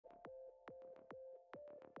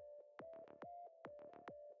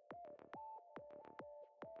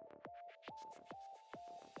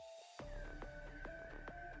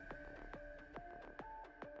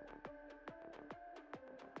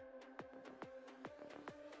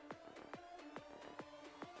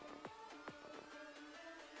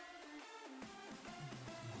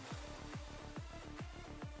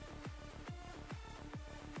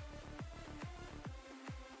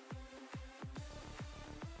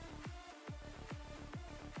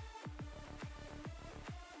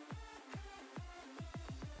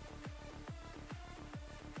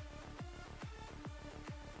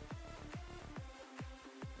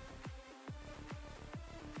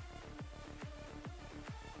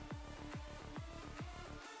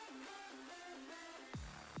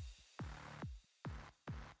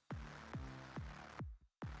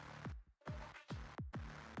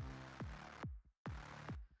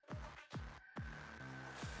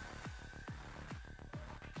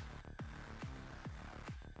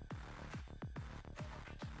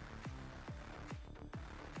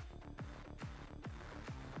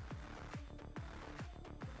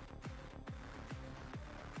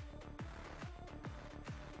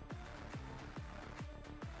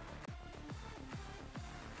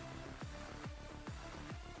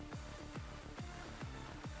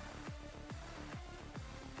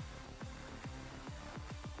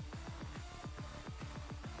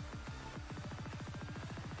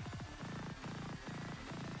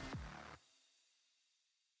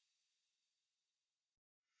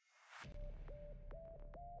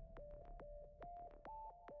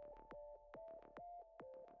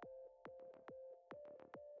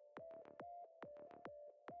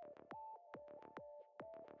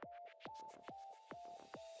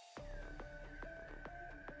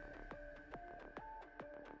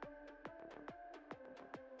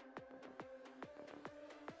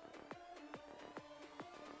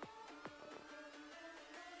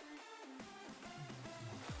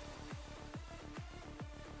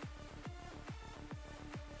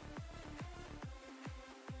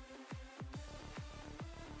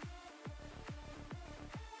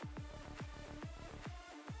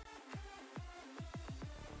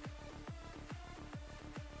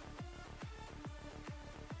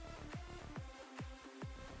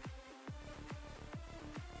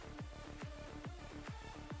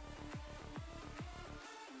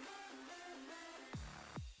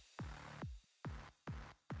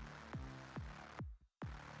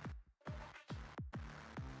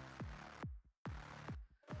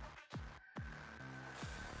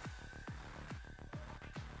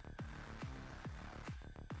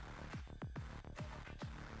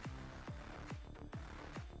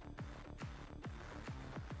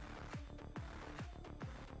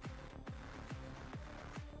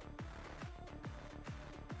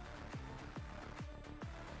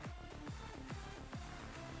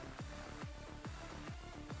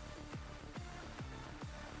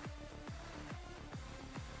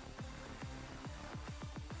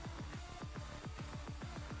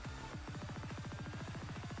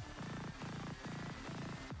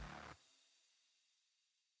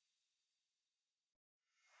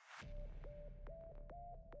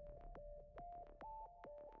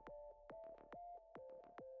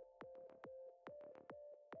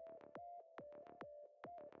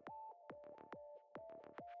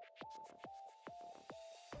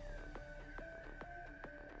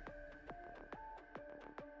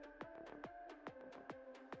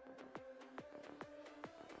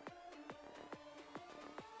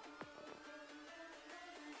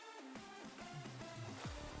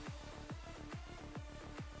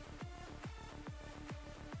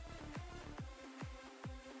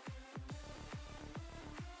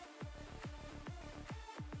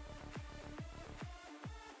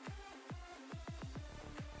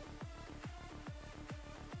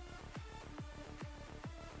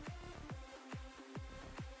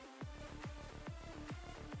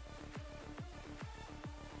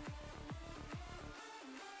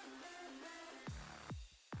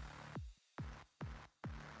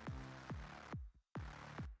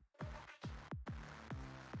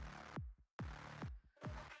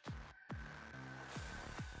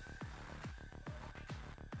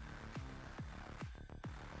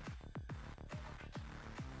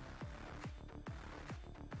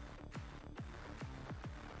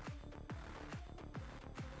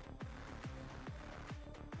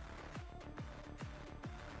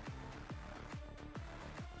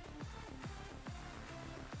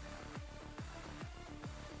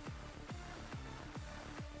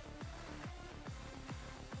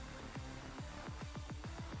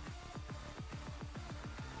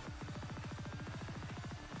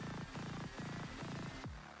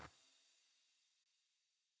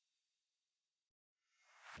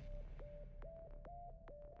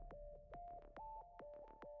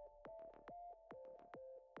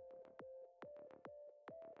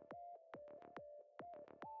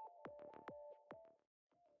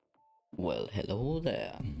Well, hello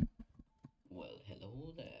there. Well,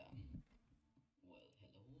 hello there. Well,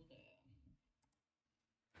 hello there.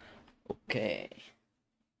 Okay.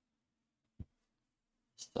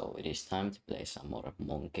 So it is time to play some more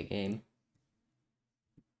Monkey game.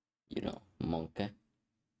 You know, Monkey.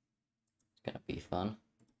 It's gonna be fun.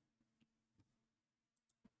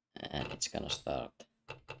 And it's gonna start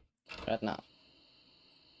right now.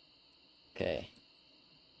 Okay.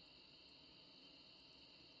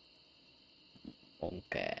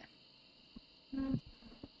 Monkey.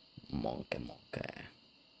 Monkey.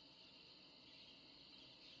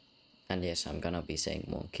 And yes, I'm gonna be saying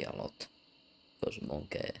monkey a lot. Because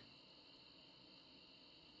monkey.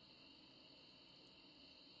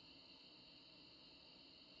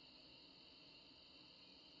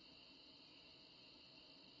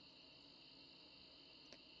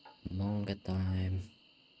 Monkey time.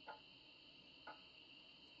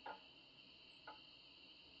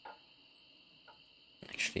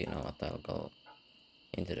 Actually, you know what? I'll go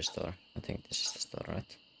into the store. I think this is the store,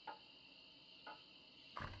 right?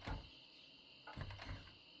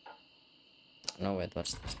 No, wait,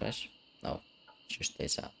 what's this place? No, just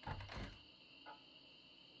this out.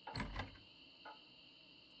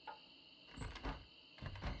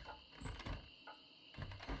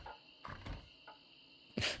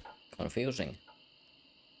 Confusing.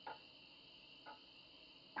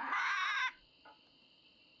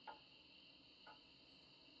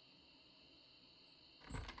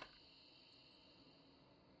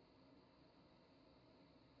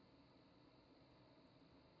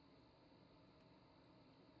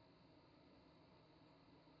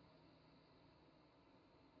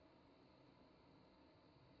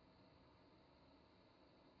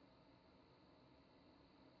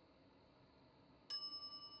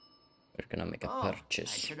 We're gonna make a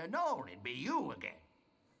purchase. I should have known it'd be you again.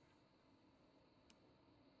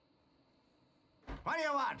 What do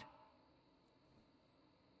you want?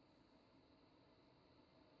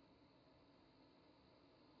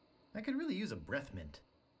 I could really use a breath mint.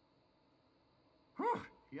 Whew,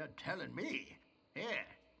 you're telling me. Here,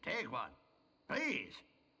 take one. Please.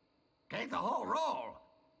 Take the whole roll.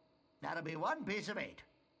 That'll be 1 piece of 8.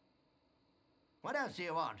 What else do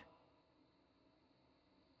you want?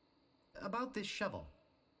 About this shovel.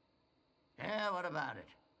 Yeah, what about it?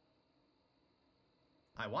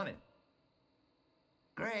 I want it.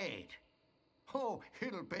 Great. Oh,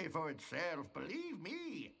 it'll pay for itself, believe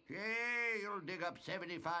me. Yeah, you'll dig up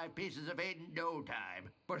 75 pieces of 8 in no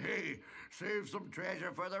time. But hey, save some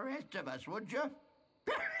treasure for the rest of us, would you?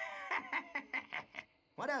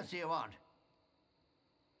 What else do you want?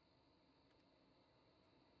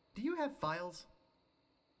 Do you have files?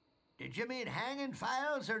 Did you mean hanging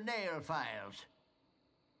files or nail files?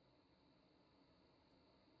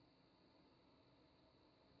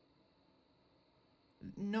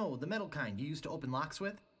 No, the metal kind you used to open locks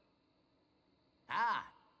with? Ah,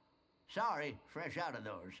 sorry, fresh out of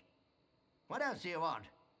those. What else do you want?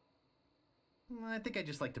 I think I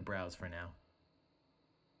just like to browse for now.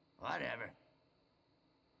 Whatever.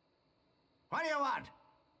 What do you want?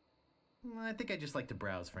 I think I just like to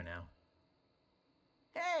browse for now.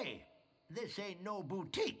 Hey, this ain't no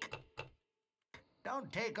boutique.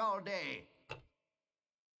 Don't take all day.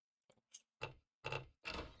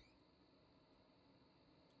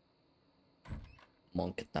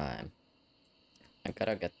 Monkey time. I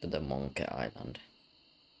gotta get to the Monkey Island.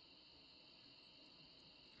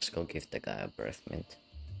 Let's go give the guy a breath mint.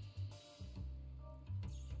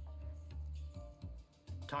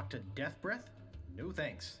 Talk to Death Breath? No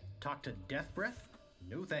thanks. Talk to Death Breath?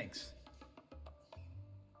 No thanks.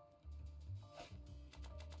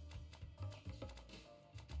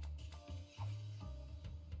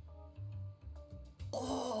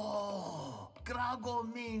 Oh, Grago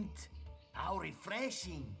Mint. How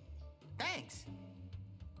refreshing. Thanks.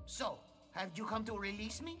 So, have you come to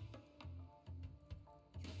release me?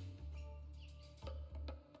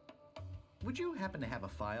 Would you happen to have a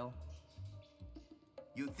file?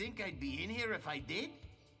 You think I'd be in here if I did?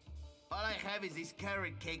 All I have is this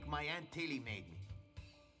carrot cake my Aunt Tilly made me.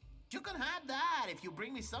 You can have that if you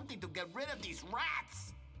bring me something to get rid of these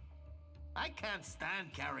rats. I can't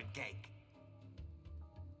stand carrot cake.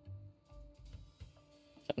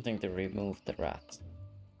 Something to remove the rat.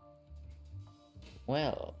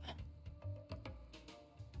 Well.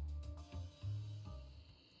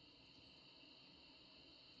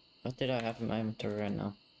 What did I have in my inventory right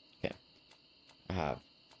now? Okay. I have.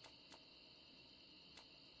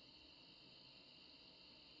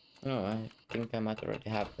 No, I think I might already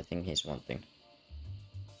have the thing he's wanting.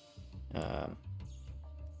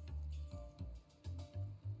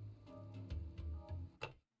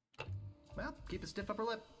 Well, keep a stiff upper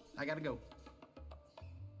lip. I gotta go.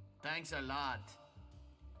 Thanks a lot.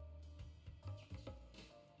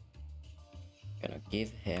 Gonna give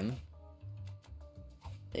him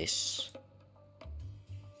this.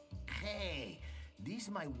 Hey, this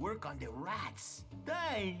might work on the rats.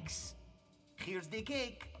 Thanks. Here's the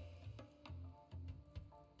cake.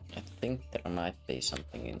 I think there might be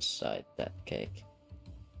something inside that cake.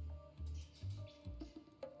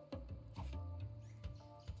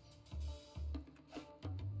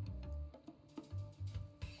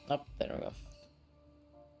 Oh, there we go.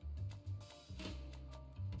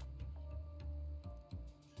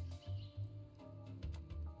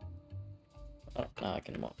 Oh, now I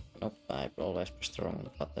can walk. Nope, I always press the wrong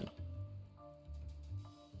button.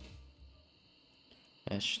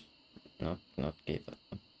 Yes, not give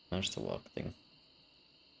up. There's the walk thing.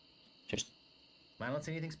 Just I don't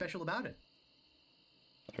see anything special about it.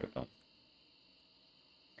 there we go.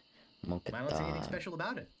 Monkey I don't see anything time. special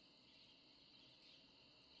about it.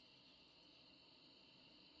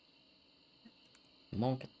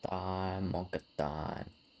 Monkey time, monkey time.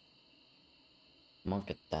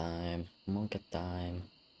 Monkey time, monkey time.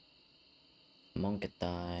 Monkey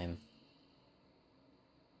time.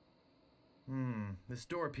 This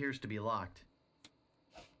door appears to be locked.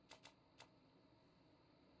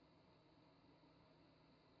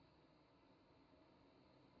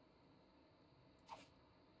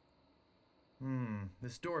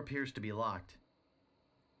 This door appears to be locked.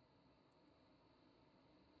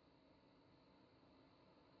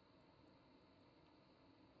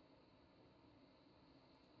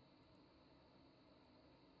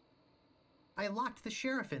 I locked the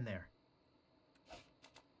sheriff in there.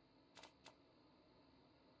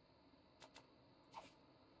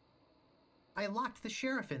 I locked the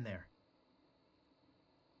sheriff in there.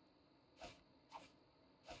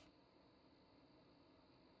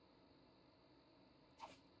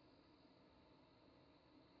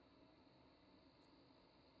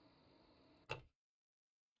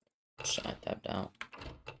 Side tab down.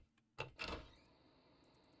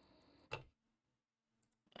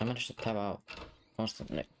 I managed to tab out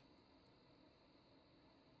constantly.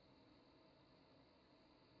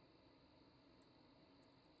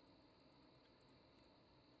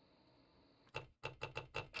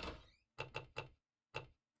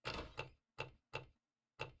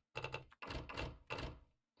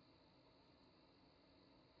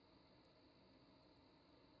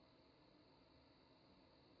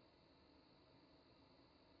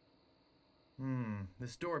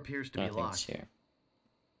 This door appears to be Nothing's locked. here.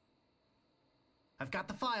 I've got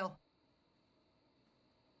the file.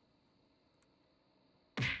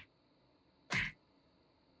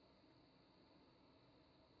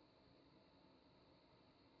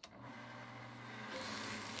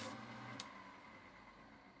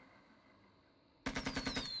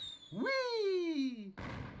 Whee!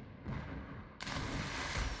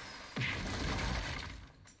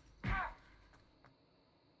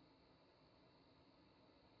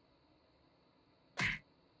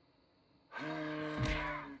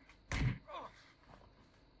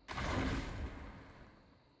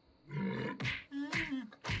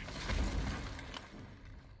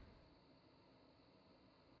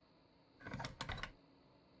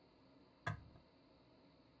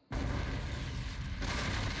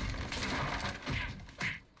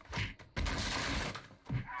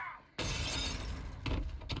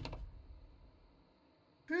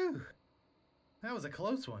 Phew. That was a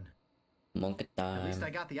close one. Monkey At least I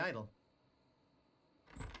time. got the idol.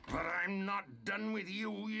 But I'm not done with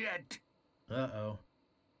you yet. Uh-oh.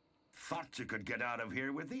 Thought you could get out of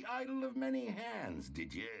here with the idol of many hands,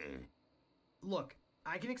 did you? Look,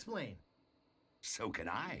 I can explain. So can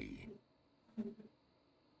I.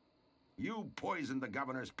 You poisoned the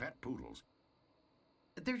governor's pet poodles,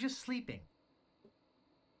 They're just sleeping.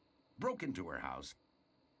 broke into her house,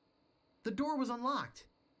 The door was unlocked.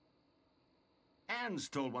 and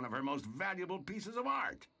stole one of her most valuable pieces of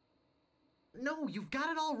art. No, you've got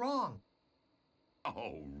it all wrong.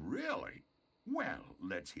 Oh, really? Well,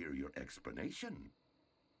 let's hear your explanation.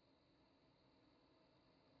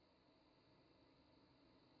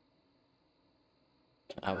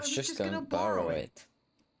 I was just gonna gonna borrow borrow it.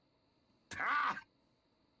 Ah!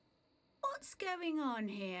 What's going on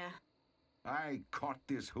here? I caught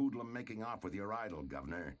this hoodlum making off with your idol,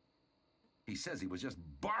 Governor. He says he was just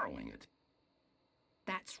borrowing it.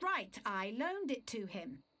 That's right, I loaned it to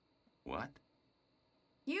him. What?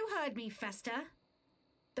 You heard me, Fester.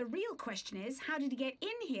 The real question is, how did he get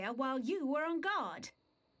in here while you were on guard?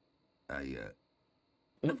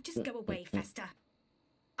 Oh, just go away, Fester.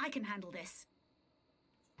 I can handle this.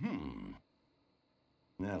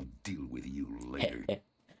 I'll deal with you later.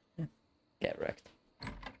 Get wrecked.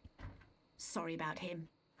 Sorry about him.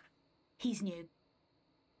 He's new.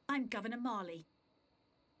 I'm Governor Marley.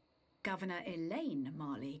 Governor Elaine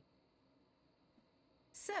Marley.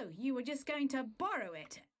 So, you were just going to borrow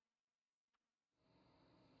it?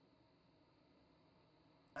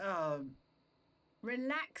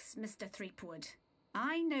 Relax, Mr. Threepwood.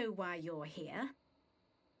 I know why you're here.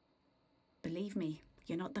 Believe me,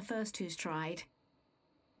 you're not the first who's tried.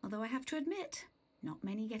 Although I have to admit, not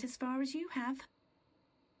many get as far as you have.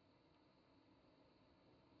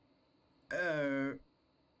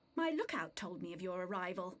 My lookout told me of your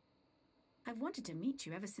arrival. I've wanted to meet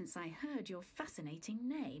you ever since I heard your fascinating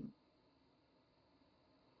name.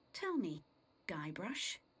 Tell me,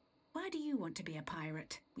 Guybrush, why do you want to be a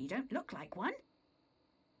pirate? You don't look like one.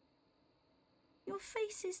 Your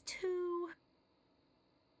face is too...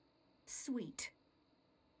 sweet.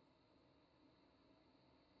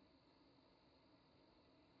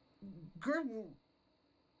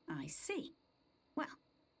 I see. Well,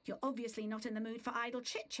 you're obviously not in the mood for idle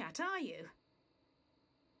chit-chat, are you?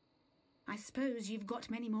 I suppose you've got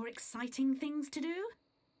many more exciting things to do?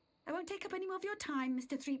 I won't take up any more of your time,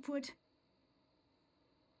 Mr. Threepwood.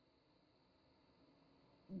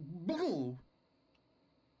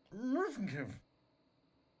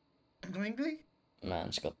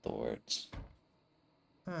 Man's got the words.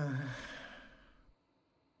 I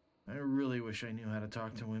really wish I knew how to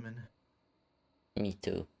talk to women. Me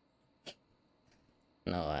too.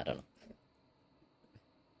 No, I don't know.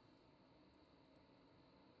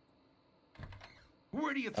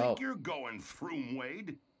 Where do you think you're going, Throom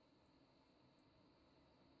Wade?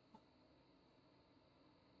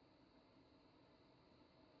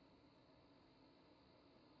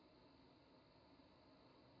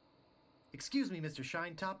 Excuse me, Mr.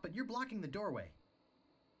 Shinetop, but you're blocking the doorway.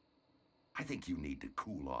 I think you need to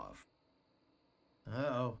cool off.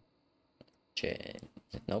 Uh-oh.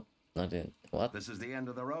 Nope, not it. What? This is the end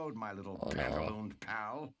of the road, my little Oh, no. pantalooned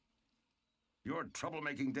pal. Your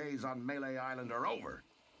troublemaking days on Melee Island are over.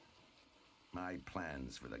 My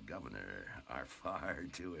plans for the governor are far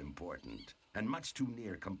too important and much too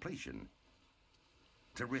near completion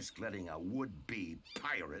to risk letting a would-be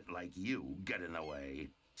pirate like you get in the way.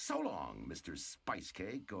 So long, Mr.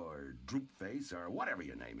 Spicecake or Droopface or whatever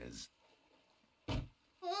your name is.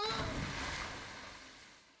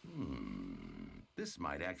 This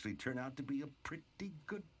might actually turn out to be a pretty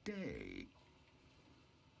good day.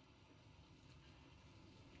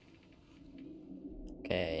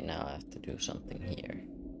 Okay, now I have to do something here.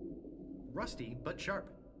 Rusty, but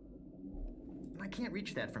sharp. I can't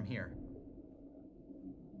reach that from here.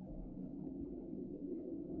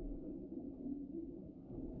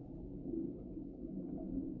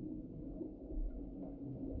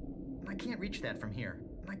 I can't reach that from here.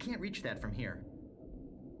 I can't reach that from here.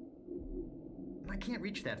 I can't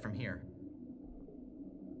reach that from here.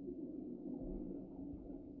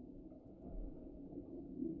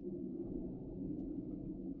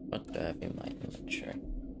 What do I have in mind? I'm not sure.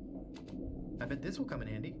 I bet this will come in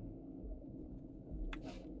handy.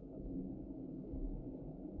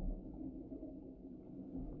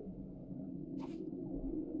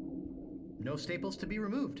 No staples to be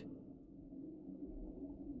removed.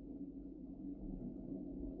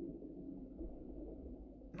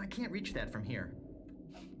 I can't reach that from here.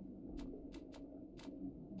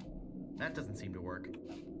 That doesn't seem to work.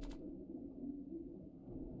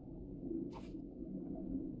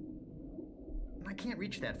 I can't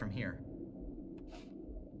reach that from here.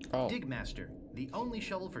 Oh, Digmaster, the only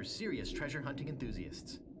shovel for serious treasure hunting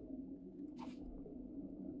enthusiasts.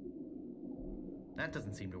 That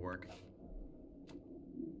doesn't seem to work.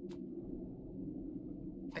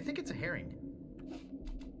 I think it's a herring.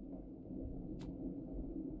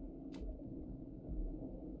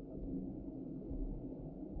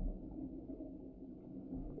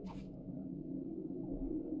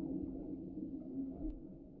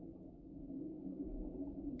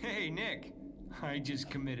 Hey, Nick. I just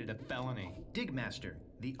committed a felony. Digmaster,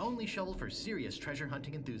 the only shovel for serious treasure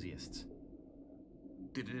hunting enthusiasts.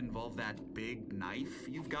 Did it involve that big knife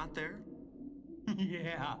you've got there?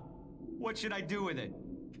 Yeah. What should I do with it?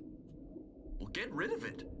 Well, get rid of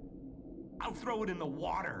it. I'll throw it in the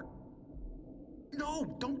water.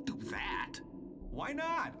 No, don't do that. Why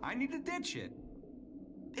not? I need to ditch it.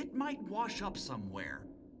 It might wash up somewhere.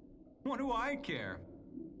 What do I care?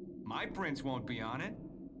 My prints won't be on it.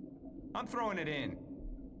 I'm throwing it in.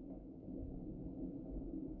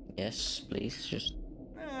 yes, please, just...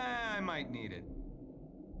 I might need it.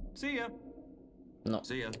 See ya. No,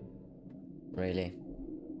 See ya. really.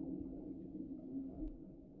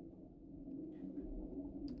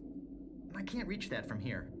 I can't reach that from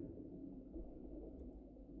here.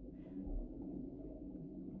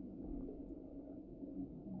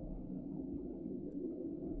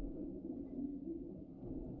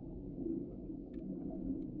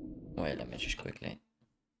 Wait, let me just quickly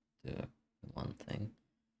do one thing.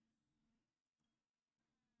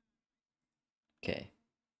 Okay.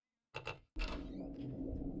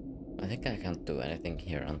 I think I can't do anything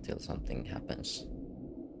here until something happens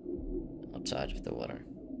outside of the water.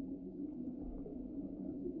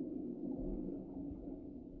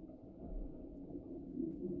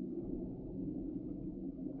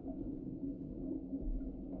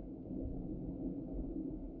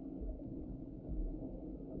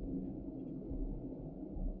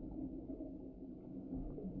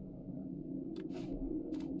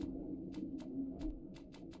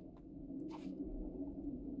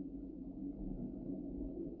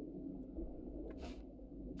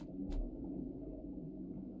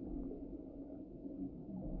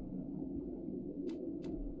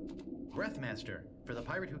 Breathmaster, for the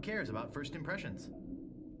pirate who cares about first impressions.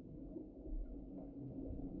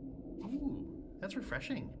 Ooh, that's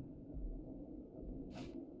refreshing.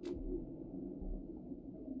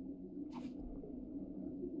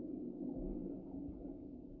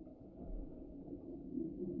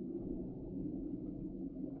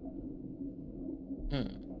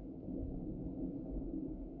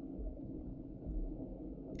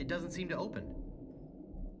 It doesn't seem to open.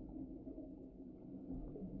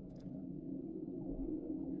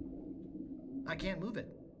 I can't move it.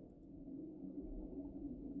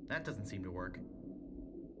 That doesn't seem to work.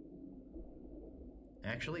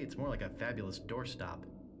 Actually, it's more like a fabulous doorstop.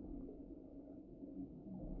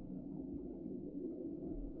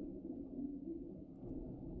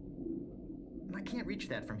 I can't reach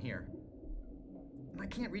that from here. I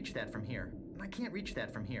can't reach that from here. I can't reach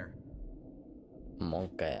that from here.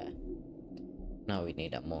 Monkey. Now we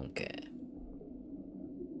need a monkey.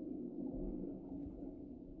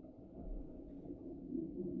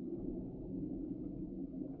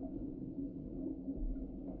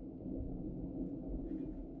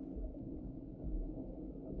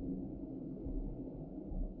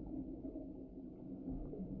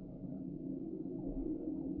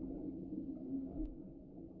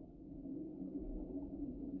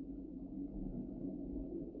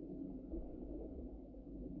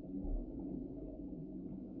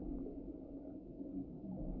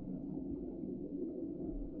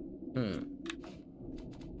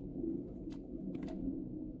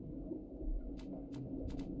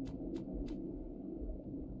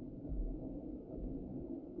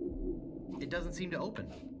 It doesn't seem to open.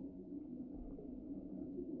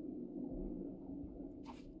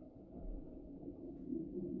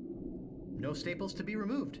 No staples to be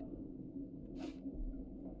removed.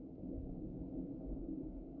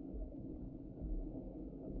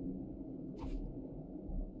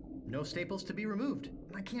 No staples to be removed.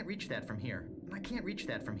 I can't reach that from here. I can't reach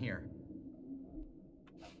that from here.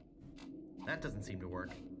 That doesn't seem to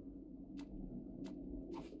work.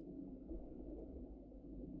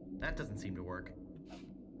 That doesn't seem to work.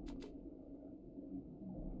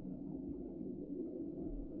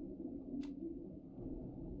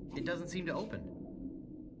 It doesn't seem to open.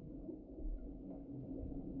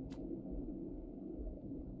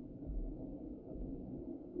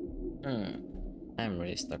 I'm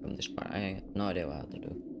really stuck on this part. I have no idea how to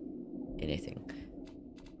do anything.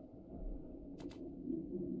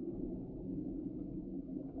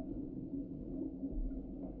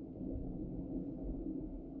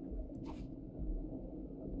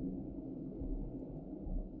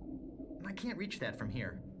 I can't reach that from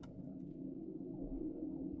here.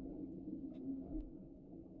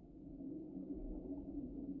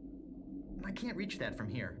 I can't reach that from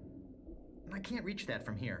here. I can't reach that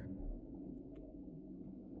from here.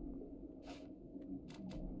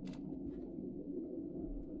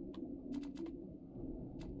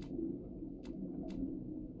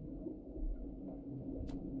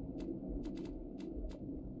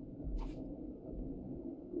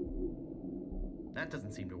 That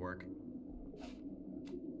doesn't seem to work.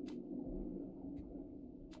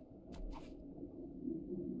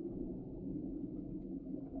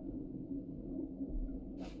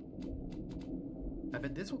 I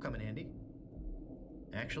bet this will come in handy.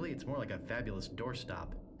 Actually, it's more like a fabulous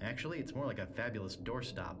doorstop. Actually, it's more like a fabulous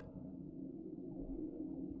doorstop.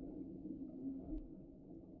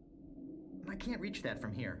 I can't reach that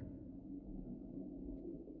from here.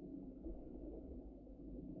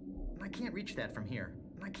 I can't reach that from here.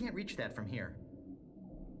 I can't reach that from here.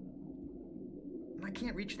 I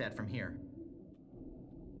can't reach that from here.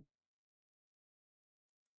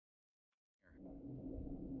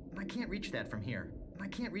 I can't reach that from here. I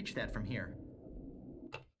can't reach that from here.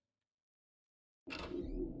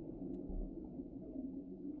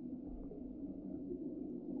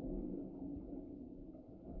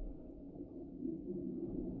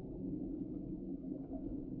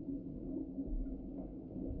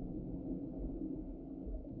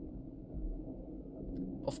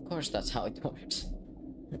 Of course, that's how it works.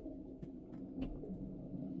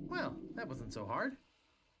 Well, that wasn't so hard.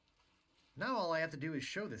 Now all I have to do is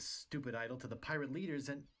show this stupid idol to the pirate leaders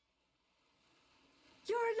and...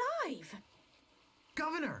 You're alive!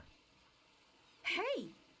 Governor!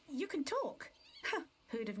 Hey, you can talk. Huh,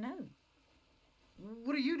 who'd have known?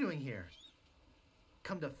 What are you doing here?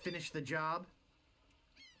 Come to finish the job?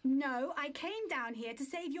 No, I came down here to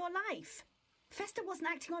save your life. Fester wasn't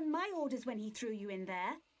acting on my orders when he threw you in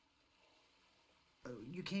there.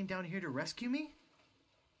 You came down here to rescue me?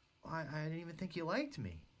 I didn't even think you liked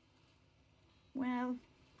me. Well,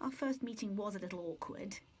 our first meeting was a little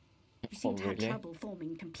awkward. You Oh, seem to have really? trouble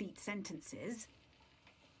forming complete sentences.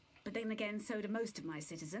 But then again, so do most of my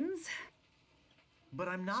citizens. But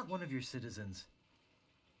I'm not one of your citizens.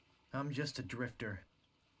 I'm just a drifter.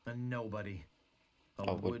 A nobody.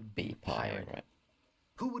 A would-be pirate.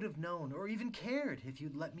 Who would have known or even cared if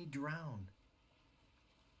you'd let me drown?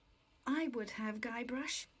 I would have,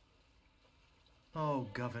 Guybrush. Oh,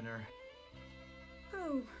 Governor.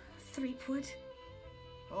 Oh, Threepwood.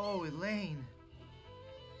 Oh, Elaine.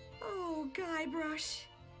 Oh, Guybrush.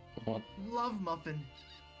 What? Love Muffin.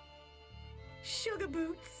 Sugar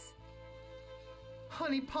Boots.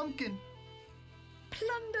 Honey Pumpkin.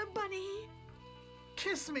 Plunder Bunny.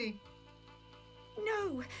 Kiss me.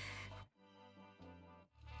 No.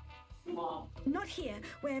 Not here,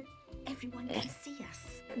 where everyone can see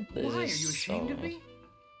us. This Why? Are is you ashamed so... of me?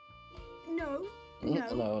 No, No,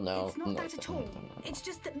 it's not no, that at no, all. no, no. It's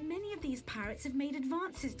just that many of these pirates have made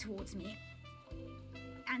advances towards me.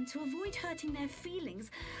 And to avoid hurting their feelings,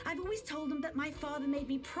 I've always told them that my father made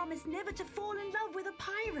me promise never to fall in love with a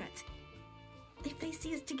pirate. If they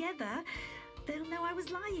see us together, they'll know I was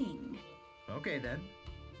lying. Okay then.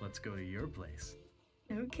 Let's go to your place.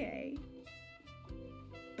 Okay.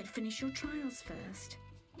 But finish your trials first.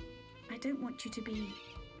 I don't want you to be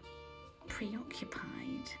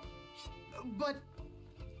preoccupied. But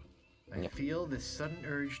I Yep. feel this sudden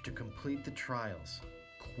urge to complete the trials.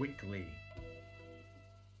 Quickly.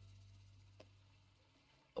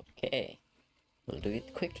 Okay. We'll do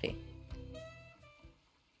it quickly.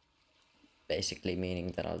 Basically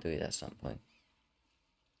meaning that I'll do it at some point.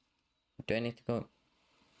 Do I need to go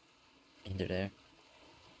into there?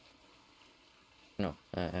 No,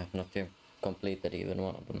 I have not yet completed even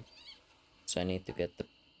one of them. So I need to get the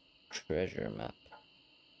treasure map.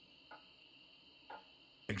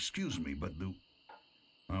 Excuse me, but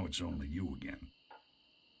oh, it's only you again.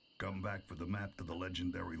 Come back for the map to the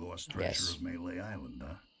legendary lost treasure Yes. of Melee Island,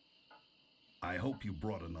 huh? I hope you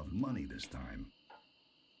brought enough money this time.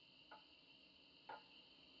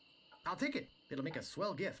 I'll take it. It'll make a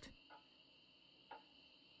swell gift.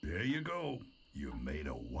 There you go. You made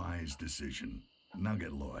a wise decision. Now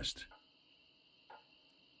get lost.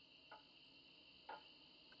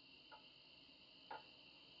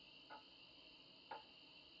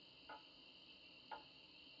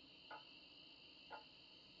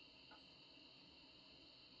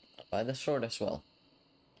 I'll buy the sword as well.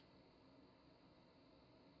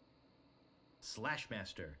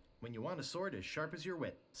 Slashmaster. When you want a sword as sharp as your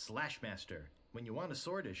wit. Slashmaster. When you want a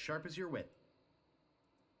sword as sharp as your wit.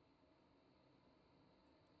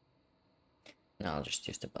 Now I'll just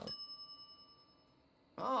use the bow.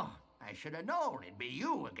 Oh, I should have known it'd be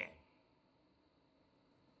you again.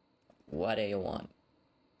 What do you want?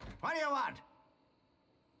 What do you want?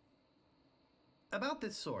 About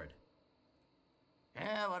this sword.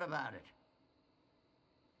 Yeah, what about it?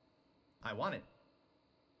 I want it.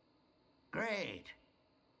 Great.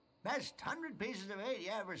 Best 100 pieces of 8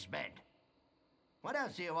 you ever spent. What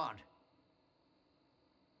else do you want?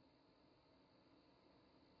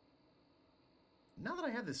 Now that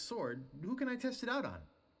I have this sword, who can I test it out on?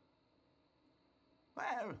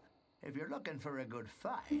 Well, if you're looking for a good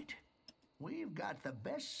fight, we've got the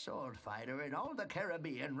best sword fighter in all the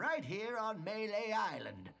Caribbean right here on Melee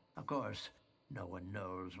Island. Of course, no one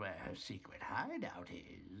knows where her secret hideout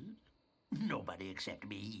is. Nobody except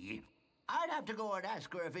me. I'd have to go and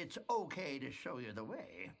ask her if it's okay to show you the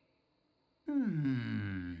way.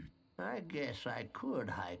 I guess I could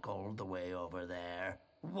hike all the way over there.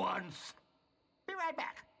 Once. Be right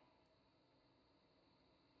back.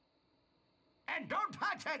 And don't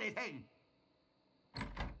touch anything!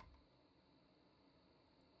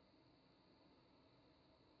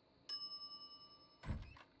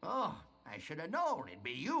 Oh, I should have known it'd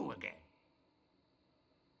be you again.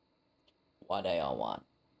 What do y'all want?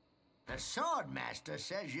 The Swordmaster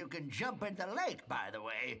says you can jump in the lake, by the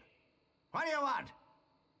way. What do you want?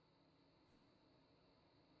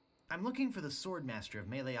 I'm looking for the Swordmaster of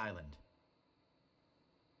Melee Island.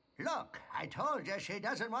 Look, I told you she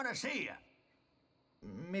doesn't want to see you.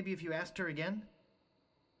 Maybe if you asked her again?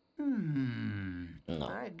 No.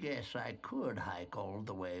 I guess I could hike all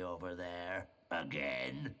the way over there.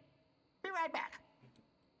 Again. Be right back.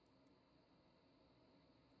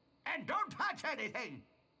 And don't touch anything!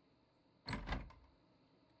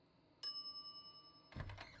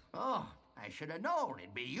 Oh, I should have known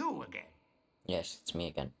it'd be you again. Yes, it's me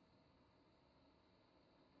again.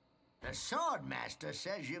 The Swordmaster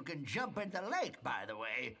says you can jump in the lake, by the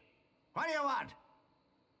way. What do you want?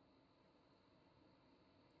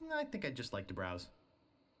 I think I'd just like to browse.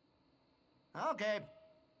 Okay.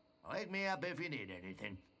 Wake me up if you need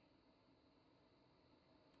anything.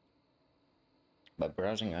 By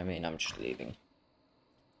browsing, I mean I'm just leaving.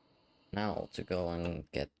 Now to go and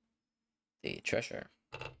get the treasure.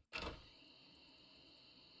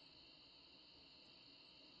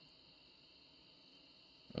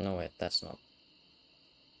 No, wait, that's not.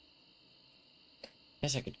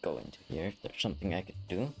 Guess I could go into here if there's something I could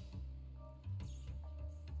do.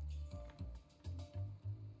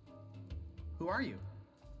 Who are you?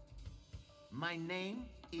 My name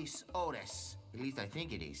is Otis. At least I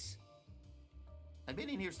think it is. I've been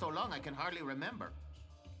in here so long I can hardly remember.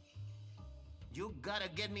 You gotta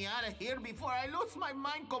get me out of here before I lose my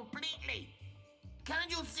mind completely. Can't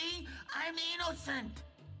you see? I'm innocent.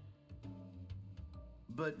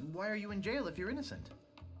 But why are you in jail if you're innocent?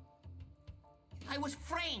 I was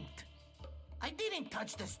framed. I didn't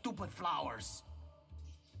touch the stupid flowers.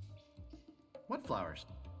 What flowers?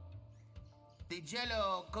 The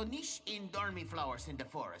yellow Corniche dormi flowers in the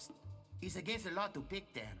forest. It's against the law to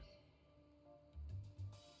pick them.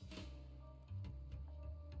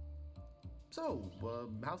 So,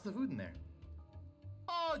 how's the food in there?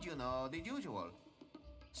 Oh, you know, the usual.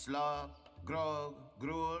 Slug, grog,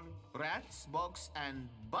 gruel, rats, bugs, and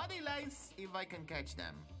body lice if I can catch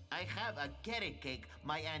them. I have a carrot cake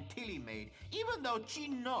my Aunt Tilly made, even though she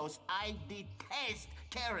knows I detest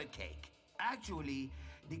carrot cake. Actually,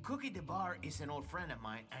 the cook at the bar is an old friend of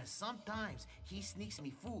mine, and sometimes he sneaks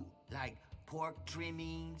me food, like pork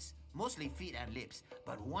trimmings, mostly feet and lips.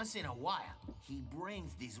 But once in a while, he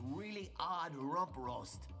brings this really odd rump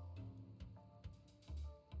roast.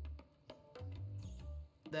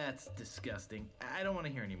 That's disgusting. I don't want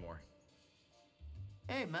to hear any more.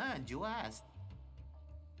 Hey man, you asked.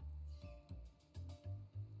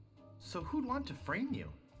 So who'd want to frame you?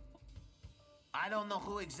 I don't know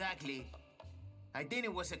who exactly. I think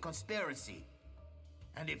it was a conspiracy.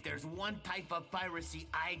 And if there's one type of piracy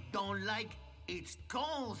I don't like, it's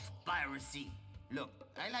conspiracy. Look,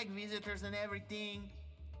 I like visitors and everything,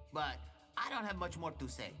 but I don't have much more to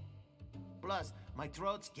say. Plus, my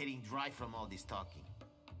throat's getting dry from all this talking.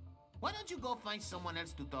 Why don't you go find someone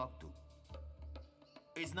else to talk to?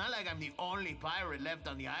 It's not like I'm the only pirate left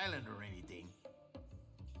on the island or anything.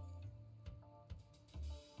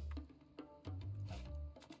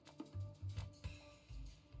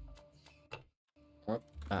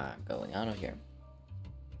 Going out of here.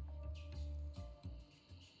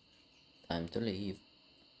 Time to leave.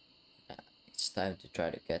 It's time to try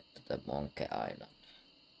to get to the Monkey Island.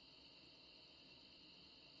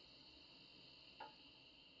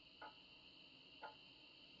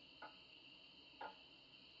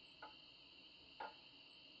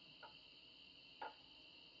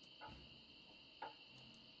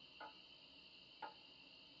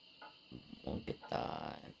 Monkey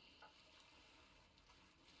time.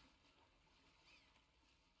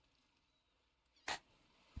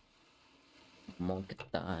 Monkey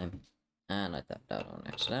time. And I tapped out on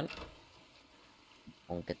accident.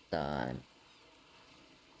 Monkey time.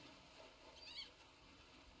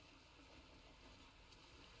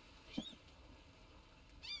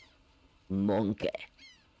 Monkey.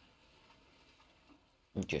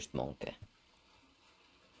 Just monkey.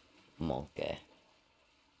 Monkey.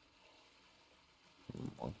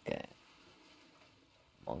 Monkey.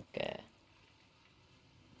 Monkey.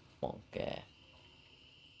 Monkey.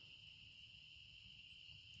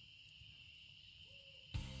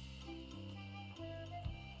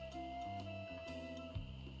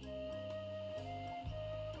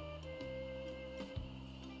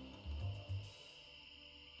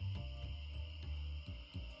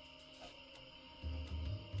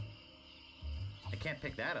 I can't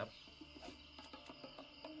pick that up.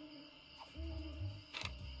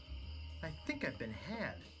 I think I've been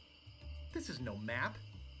had. This is no map.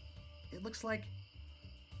 It looks like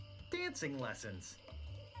dancing lessons.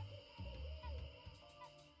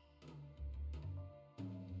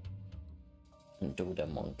 Do the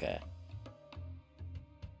monkey.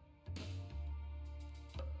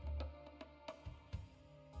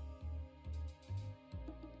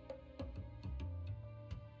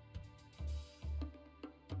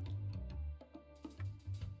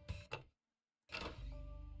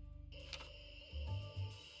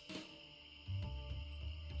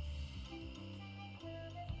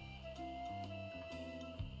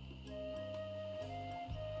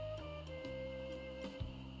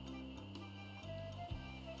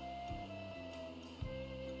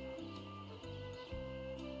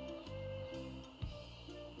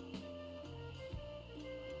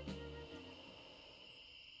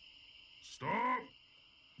 Stop!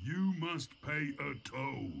 You must pay a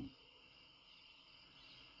toll.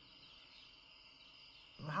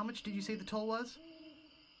 How much did you say the toll was?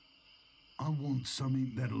 I want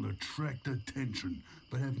something that'll attract attention,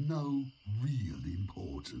 but have no real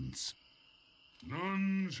importance.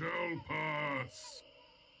 None shall pass.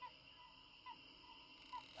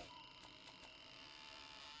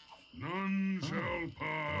 None shall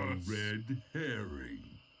pass. A red herring.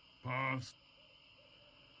 Pass.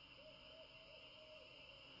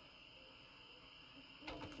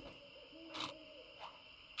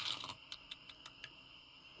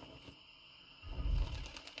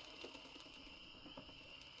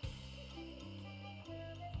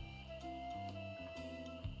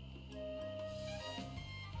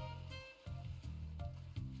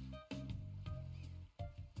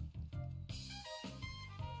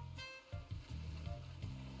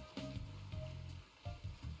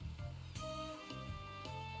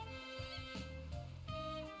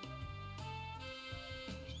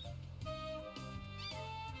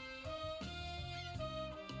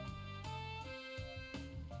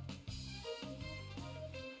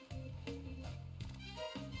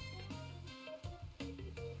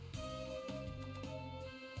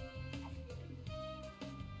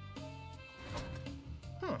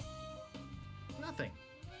 Huh. Nothing.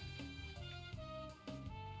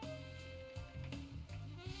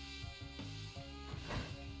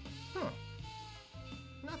 Huh.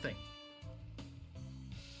 Nothing.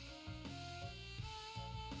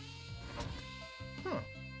 Huh.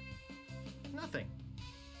 Nothing.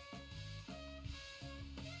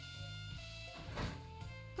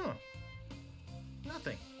 Huh.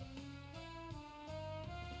 Nothing.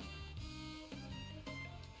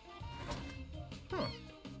 Huh.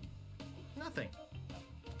 Nothing.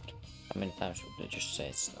 How many times would they just say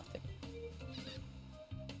it's nothing?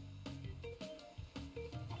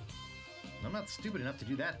 I'm not stupid enough to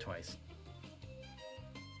do that twice.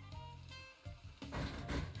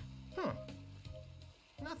 Huh.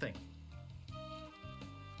 Nothing.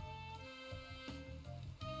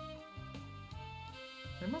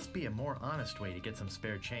 There must be a more honest way to get some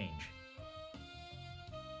spare change.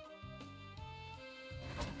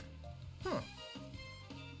 Huh.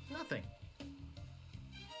 Nothing.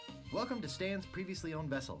 Welcome to Stan's Previously Owned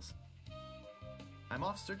Vessels. I'm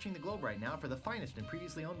off searching the globe right now for the finest in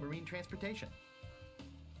previously owned marine transportation.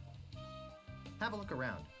 Have a look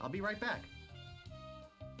around. I'll be right back.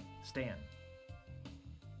 Stan.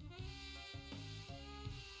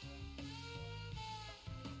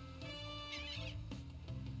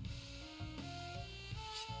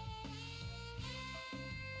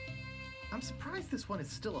 I'm surprised this one is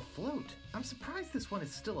still afloat. I'm surprised this one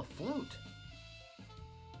is still afloat.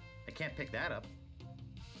 I can't pick that up.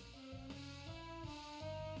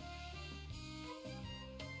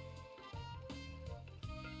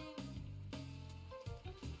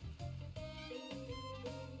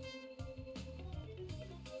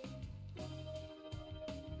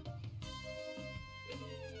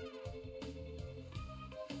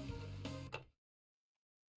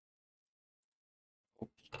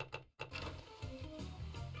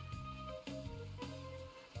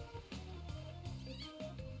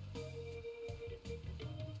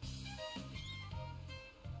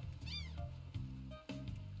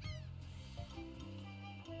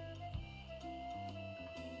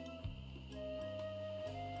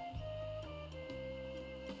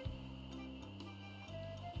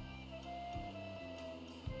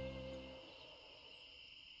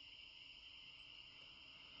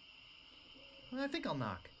 I think I'll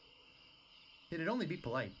knock. It'd only be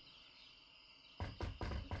polite.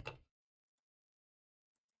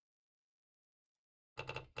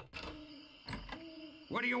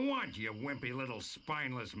 What do you want, you wimpy little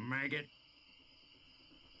spineless maggot?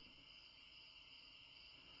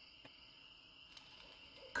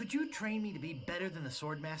 Could you train me to be better than the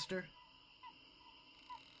Swordmaster?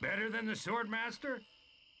 Better than the Swordmaster?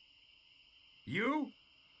 You?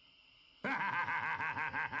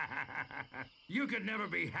 You could never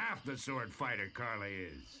be half the sword fighter Carla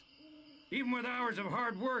is. Even with hours of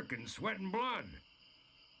hard work and sweat and blood.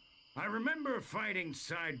 I remember fighting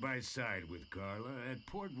side by side with Carla at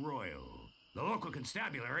Port Royal. The local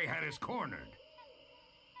constabulary had us cornered.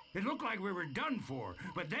 It looked like we were done for,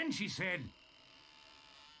 but then she said,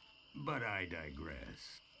 "But I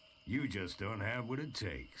digress. You just don't have what it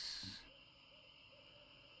takes."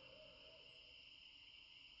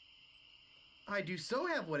 I do so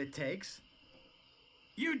have what it takes.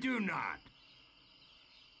 You do not.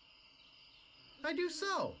 I do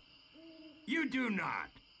so. You do not.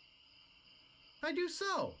 I do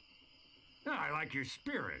so. I like your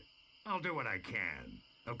spirit. I'll do what I can.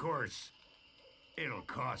 Of course, it'll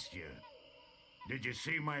cost you. Did you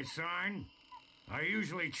see my sign? I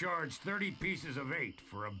usually charge 30 pieces of 8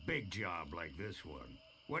 for a big job like this one.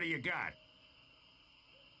 What do you got?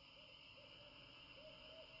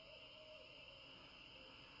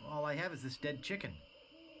 All I have is this dead chicken.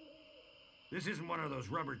 This isn't one of those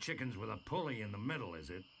rubber chickens with a pulley in the middle, is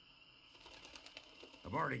it?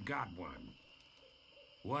 I've already got one.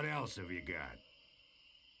 What else have you got?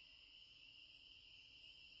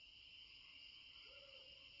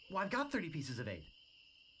 Well, I've got 30 pieces of 8.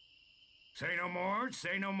 Say no more,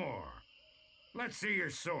 say no more. Let's see your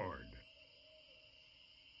sword.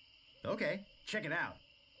 Okay, check it out.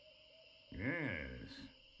 Yes,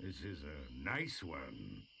 this is a nice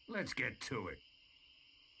one. Let's get to it.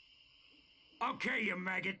 Okay, you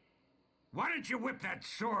maggot. Why don't you whip that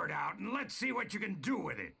sword out and let's see what you can do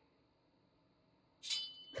with it?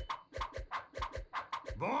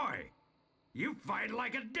 Boy, you fight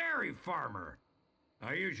like a dairy farmer.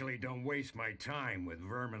 I usually don't waste my time with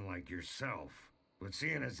vermin like yourself. But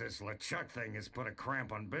seeing as this LeChuck thing has put a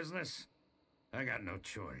cramp on business, I got no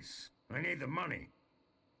choice. I need the money.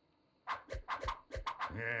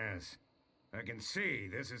 Yes, I can see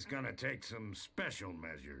this is gonna take some special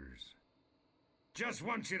measures. Just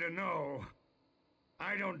want you to know,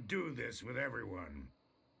 I don't do this with everyone.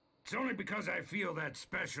 It's only because I feel that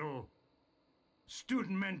special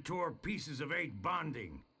student-mentor pieces of 8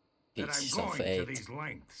 bonding that Pieces I'm of going to 8. these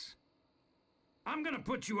lengths. I'm gonna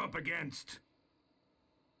put you up against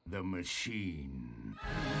the machine.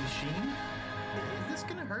 Machine? Is this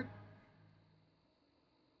gonna hurt?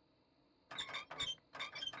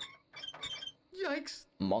 Yikes.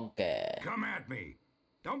 Monkey. Come at me.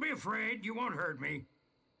 Don't be afraid, you won't hurt me.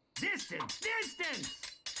 Distance! Distance!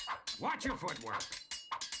 Watch your footwork.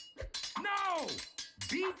 No!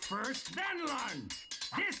 Beat first, then lunge.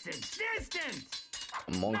 Distance! Distance!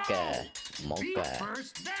 Monkey. No! Monkey. Beat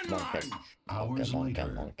first, then Monkey. lunge. Hours Monkey.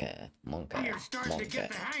 later. Monkey. Monkey. You're starting to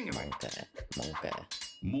get the hang of it. Monkey. Monkey.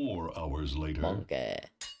 More hours later. Monkey.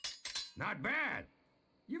 Not bad.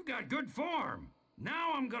 You've got good form.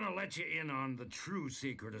 Now I'm gonna let you in on the true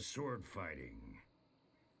secret of sword fighting.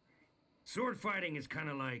 Sword fighting is kind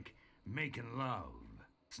of like making love.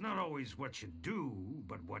 It's not always what you do,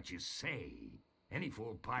 but what you say. Any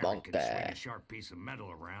fool pirate can swing a sharp piece of metal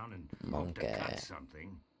around and hope to cut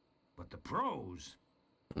something. But the pros,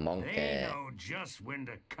 they know just when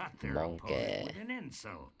to cut their opponent with an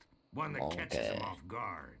insult. One that catches them off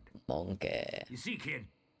guard. Monkey. You see, kid,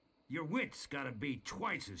 your wit's gotta be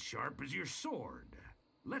twice as sharp as your sword.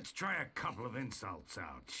 Let's try a couple of insults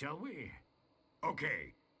out, shall we?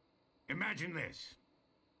 Okay, imagine this.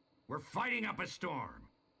 We're fighting up a storm.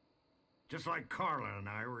 Just like Carla and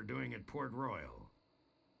I were doing at Port Royal.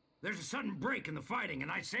 There's a sudden break in the fighting, and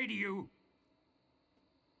I say to you,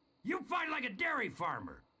 you fight like a dairy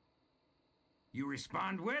farmer. You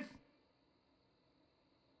respond with,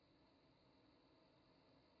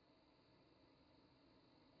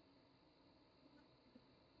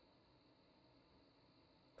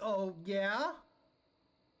 Oh, yeah?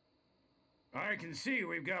 I can see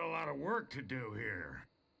we've got a lot of work to do here.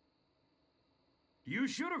 You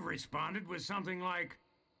should have responded with something like,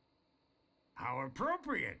 how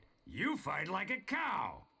appropriate. You fight like a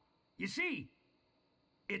cow. You see,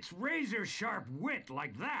 it's razor-sharp wit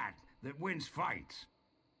like that that wins fights.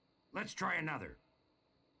 Let's try another.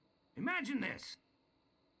 Imagine this.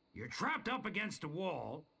 You're trapped up against a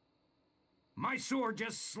wall. My sword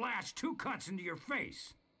just slashed 2 cuts into your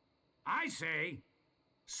face. I say,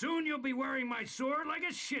 soon you'll be wearing my sword like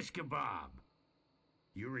a shish kebab.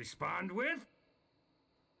 You respond with,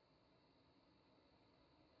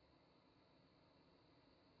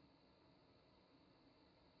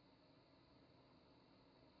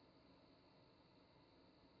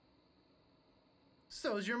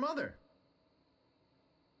 So's your mother.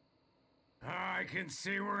 I can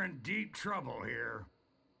see we're in deep trouble here.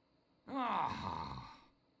 Ah.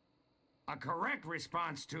 A correct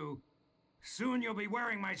response to, soon you'll be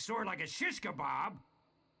wearing my sword like a shish kebab,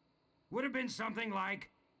 would have been something like,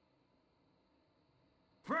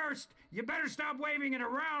 first, you better stop waving it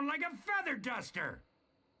around like a feather duster.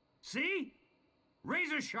 See?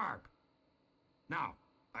 Razor sharp. Now,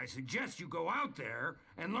 I suggest you go out there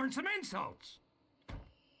and learn some insults.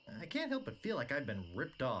 I can't help but feel like I've been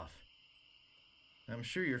ripped off. I'm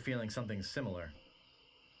sure you're feeling something similar.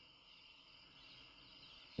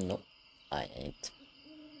 Nope, I ain't.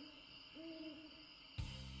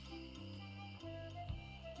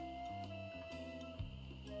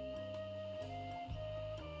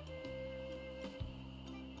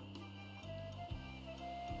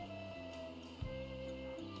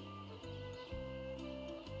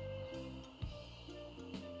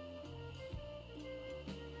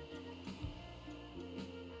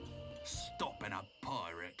 Stopping a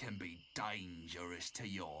pirate can be dangerous to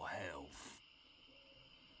your health.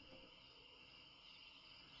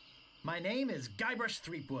 My name is Guybrush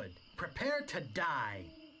Threepwood. Prepare to die.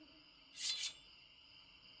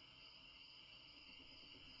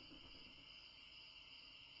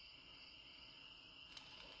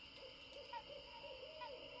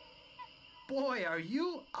 Boy, are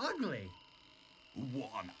you ugly. What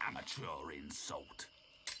an amateur insult.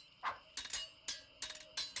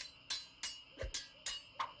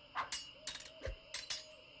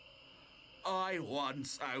 I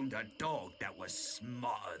once owned a dog that was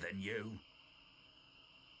smarter than you.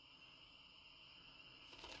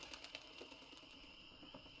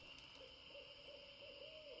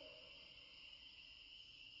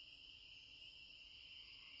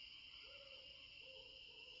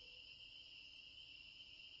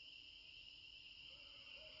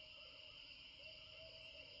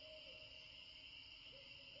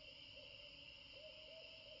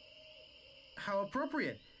 How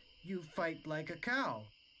appropriate. You fight like a cow.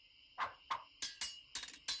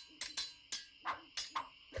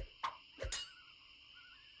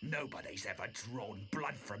 Nobody's ever drawn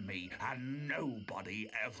blood from me, and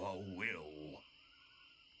nobody ever will.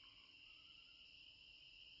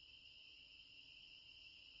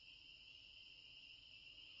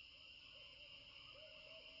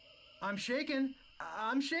 I'm shaken.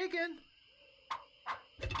 I'm shaken.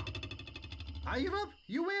 I give up.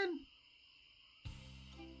 You win.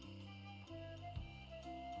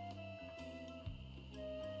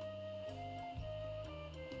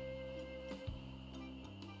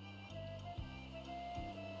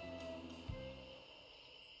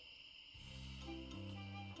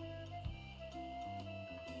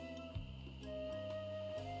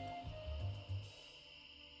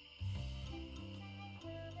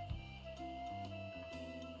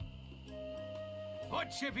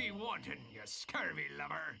 What you be wanting, you scurvy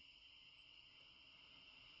lubber?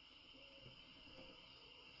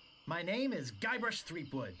 My name is Guybrush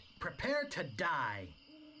Threepwood. Prepare to die.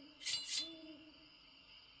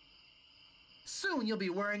 Soon you'll be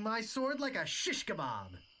wearing my sword like a shish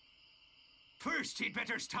kebab. First, you'd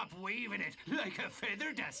better stop waving it like a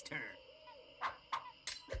feather duster.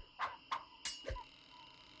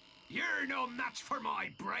 You're no match for my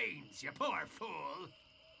brains, you poor fool.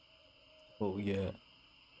 Oh yeah.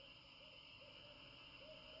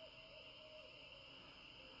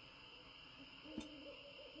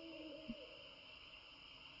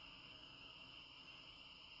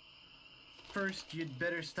 First, you'd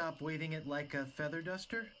better stop waving it like a feather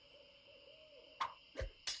duster.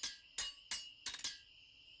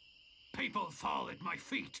 People fall at my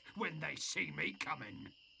feet when they see me coming.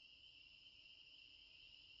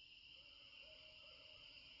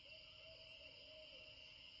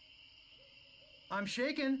 I'm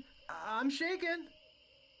shaken. I'm shaken.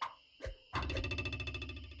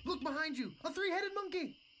 Look behind you. A three-headed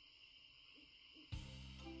monkey.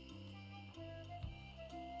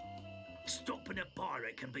 Stopping a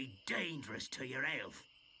pirate can be dangerous to your health.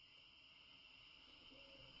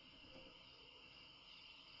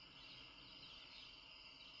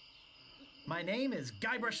 My name is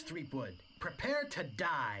Guybrush Threepwood. Prepare to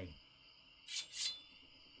die.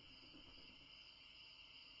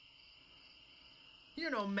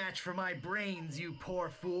 You're no match for my brains, you poor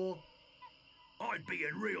fool. I'd be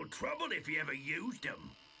in real trouble if you ever used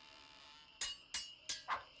them.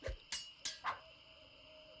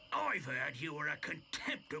 I've heard you were a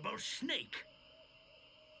contemptible snake.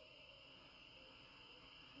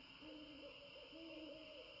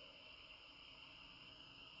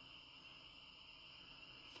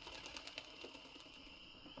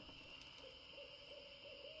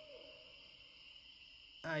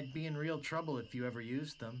 I'd be in real trouble if you ever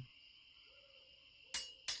used them.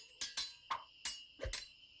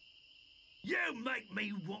 You make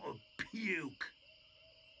me want to puke.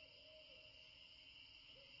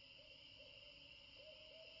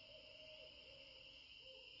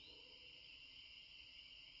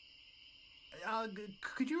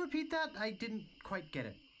 Could you repeat that? I didn't quite get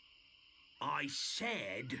it. I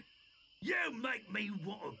said, you make me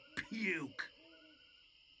want to puke.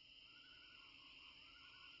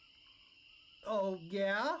 Oh,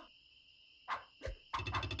 yeah?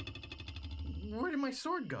 Where did my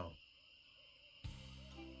sword go?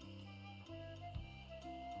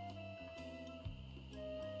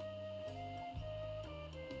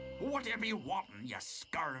 Whatever you wantin', you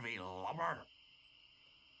scurvy lubber?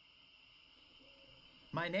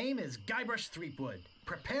 My name is Guybrush Threepwood.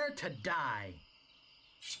 Prepare to die.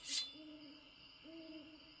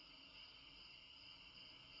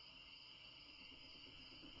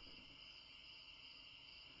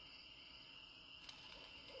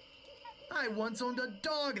 I once owned a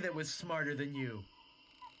dog that was smarter than you.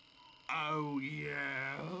 Oh,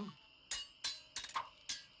 yeah?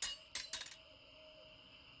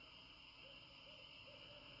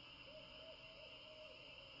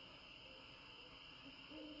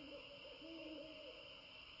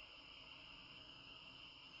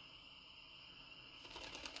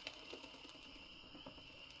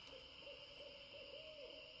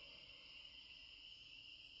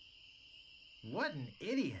 What an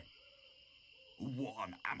idiot. What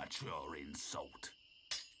an amateur insult.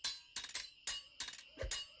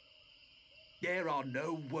 There are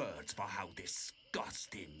no words for how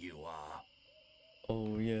disgusting you are.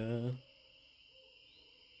 Oh yeah.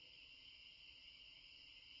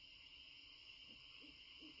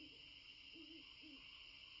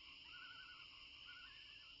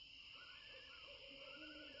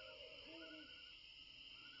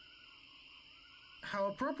 How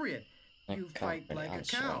appropriate. I You can't fight really like a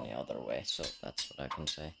answer cow. any other way, so that's what I can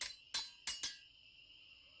say.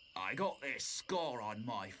 I got this scar on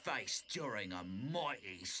my face during a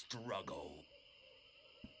mighty struggle.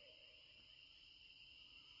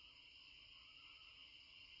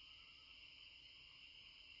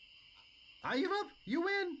 I give up. You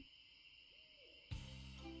win.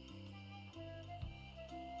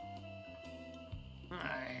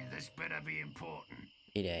 Aye, this better be important.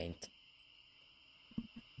 It ain't.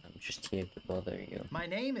 I'm just here to bother you. My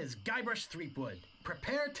name is Guybrush Threepwood.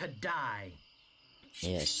 Prepare to die.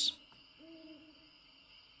 Yes.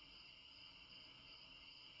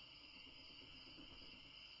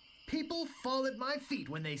 People fall at my feet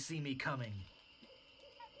when they see me coming.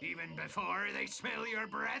 Even before they smell your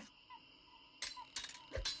breath?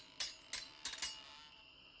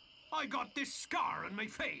 I got this scar on my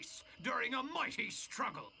face during a mighty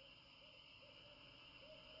struggle.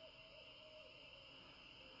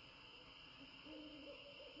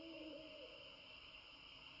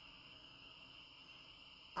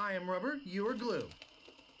 I am rubber, you are glue.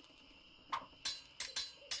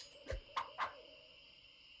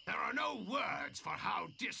 There are no words for how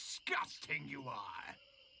disgusting you are.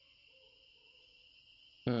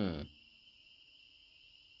 Hmm.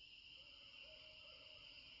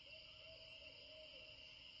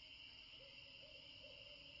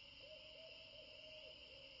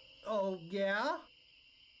 Oh, yeah?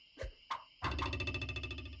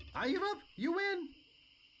 I give up. You win.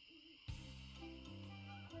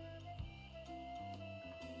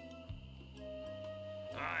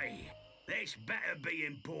 Aye, this better be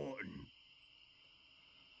important.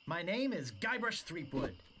 My name is Guybrush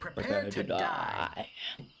Threepwood. Prepare to die.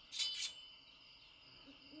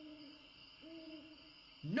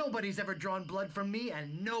 Nobody's ever drawn blood from me,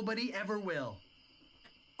 and nobody ever will.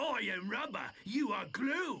 I am rubber, you are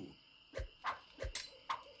glue.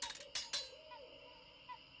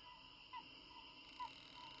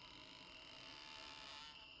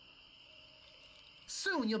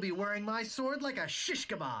 Soon you'll be wearing my sword like a shish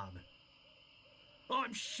kebab.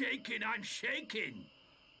 I'm shaking, I'm shaking.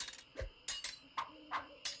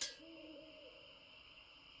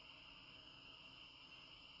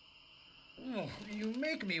 Oh, you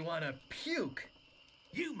make me want to puke.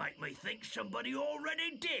 You make me think somebody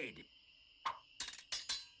already did.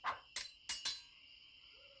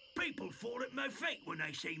 People fall at my feet when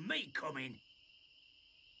they see me coming.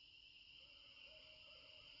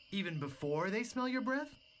 Even before they smell your breath?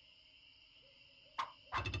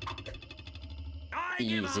 I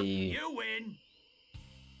give up. Easy. You win.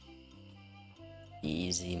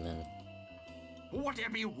 Easy, man.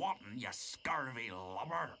 Whatever you wantin', you scurvy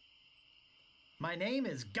lubber? My name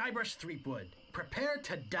is Guybrush Threepwood. Prepare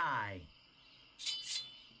to die.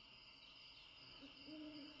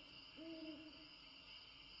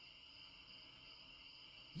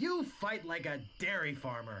 You fight like a dairy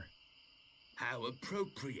farmer. How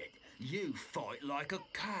appropriate. You fight like a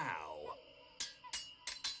cow.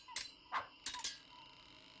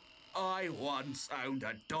 I once owned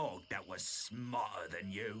a dog that was smarter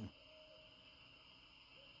than you.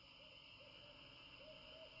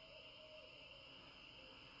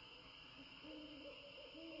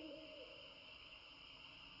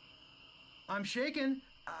 I'm shaking.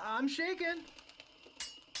 I'm shaking.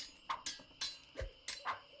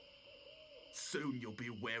 Soon you'll be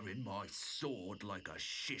wearing my sword like a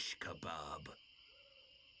shish kebab.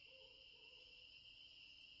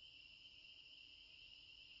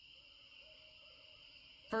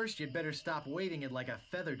 First, you'd better stop waving it like a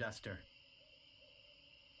feather duster.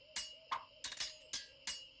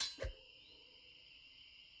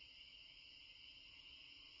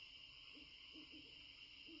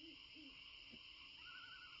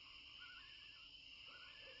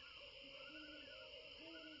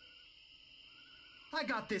 I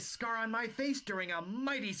got this scar on my face during a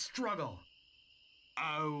mighty struggle.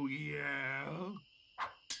 Oh, yeah?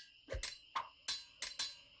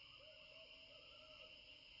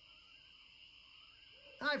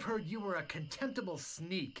 I've heard you were a contemptible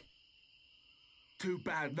sneak. Too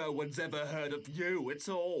bad no one's ever heard of you, it's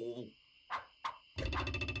all.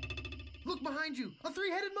 Look behind you, a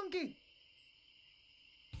three-headed monkey.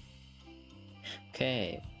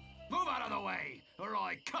 Okay. Move out of the way, or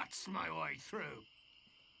I cuts my way through.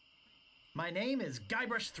 My name is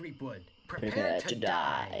Guybrush Threepwood. Prepare Prepare to to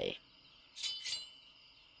die. die.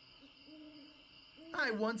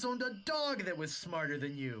 I once owned a dog that was smarter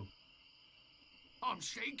than you. I'm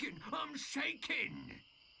shaking! I'm shaking!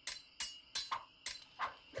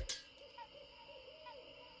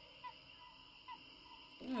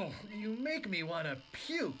 Oh, you make me want to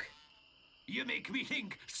puke. You make me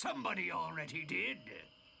think somebody already did.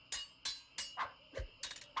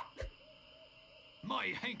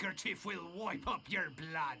 My handkerchief will wipe up your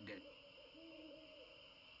blood.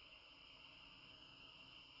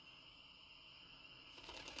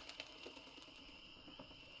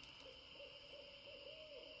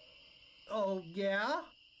 Oh, yeah?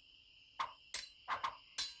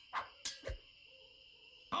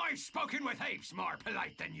 I've spoken with apes more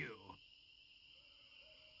polite than you.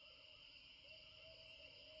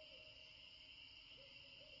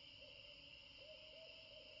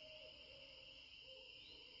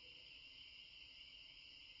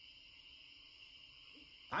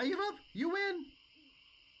 I give up. You win.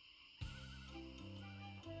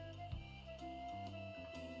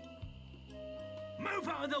 Move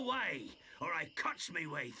out of the way, or I cuts me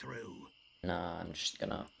way through. Nah, I'm just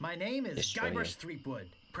gonna... My name is Destroy you. Guybrush Threepwood.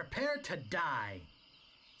 Prepare to die.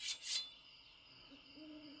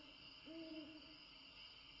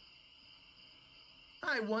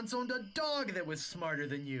 I once owned a dog that was smarter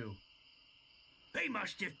than you. They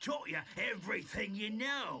must have taught you everything you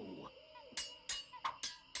know.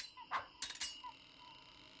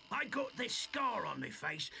 I got this scar on my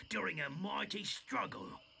face during a mighty struggle.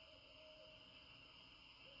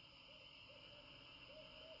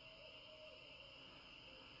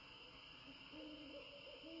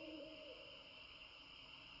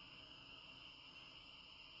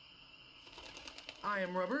 I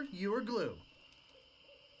am rubber, you are glue.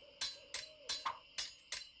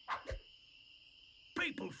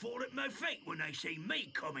 People fall at my feet when they see me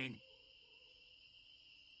coming.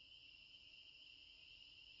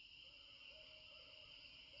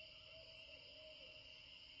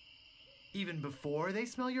 Even before they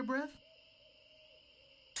smell your breath?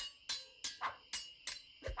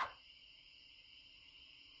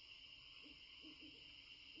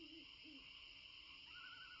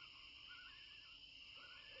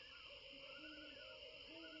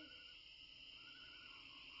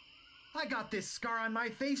 I got this scar on my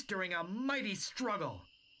face during a mighty struggle.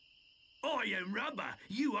 I am rubber,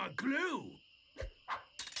 you are glue.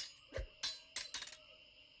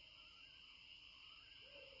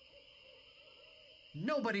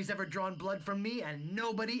 Nobody's ever drawn blood from me, and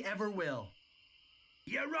nobody ever will.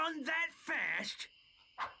 You run that fast?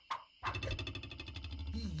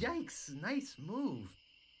 Yikes, nice move.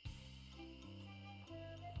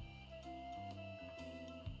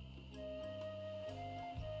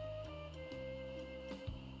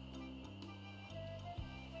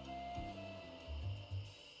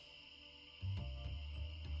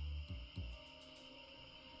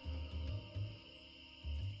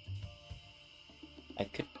 I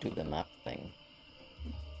could do the map thing.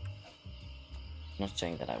 Not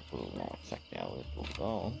saying that I will know exactly how it will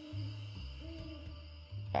go.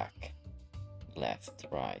 Back, left,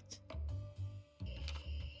 right.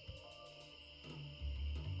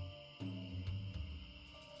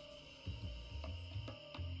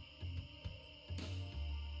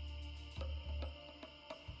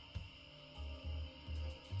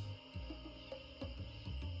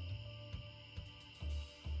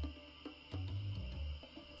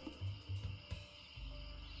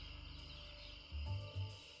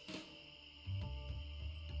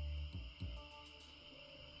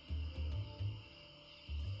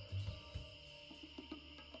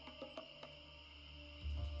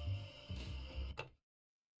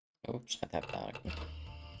 Oops, I tapped out again.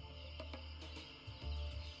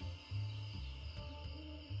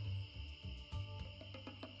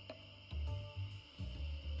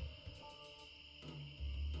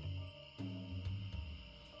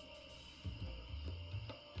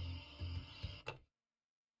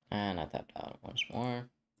 And I tapped out once more.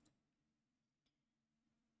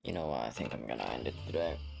 You know what, I think I'm gonna end it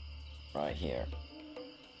today. Right here.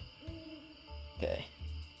 Okay.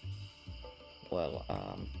 Well,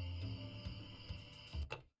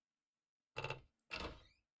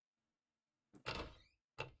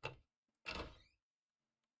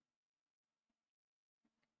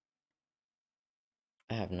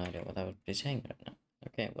 I have no idea what I would be saying right now.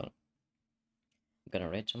 Okay, well, I'm gonna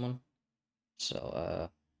raid someone. So,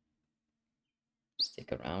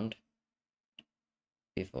 stick around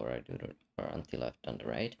before I do the, or until I've done the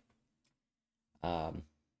raid.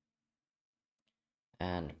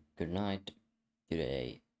 And good night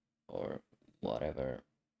today, or whatever,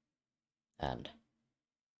 and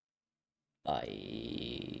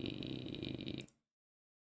bye.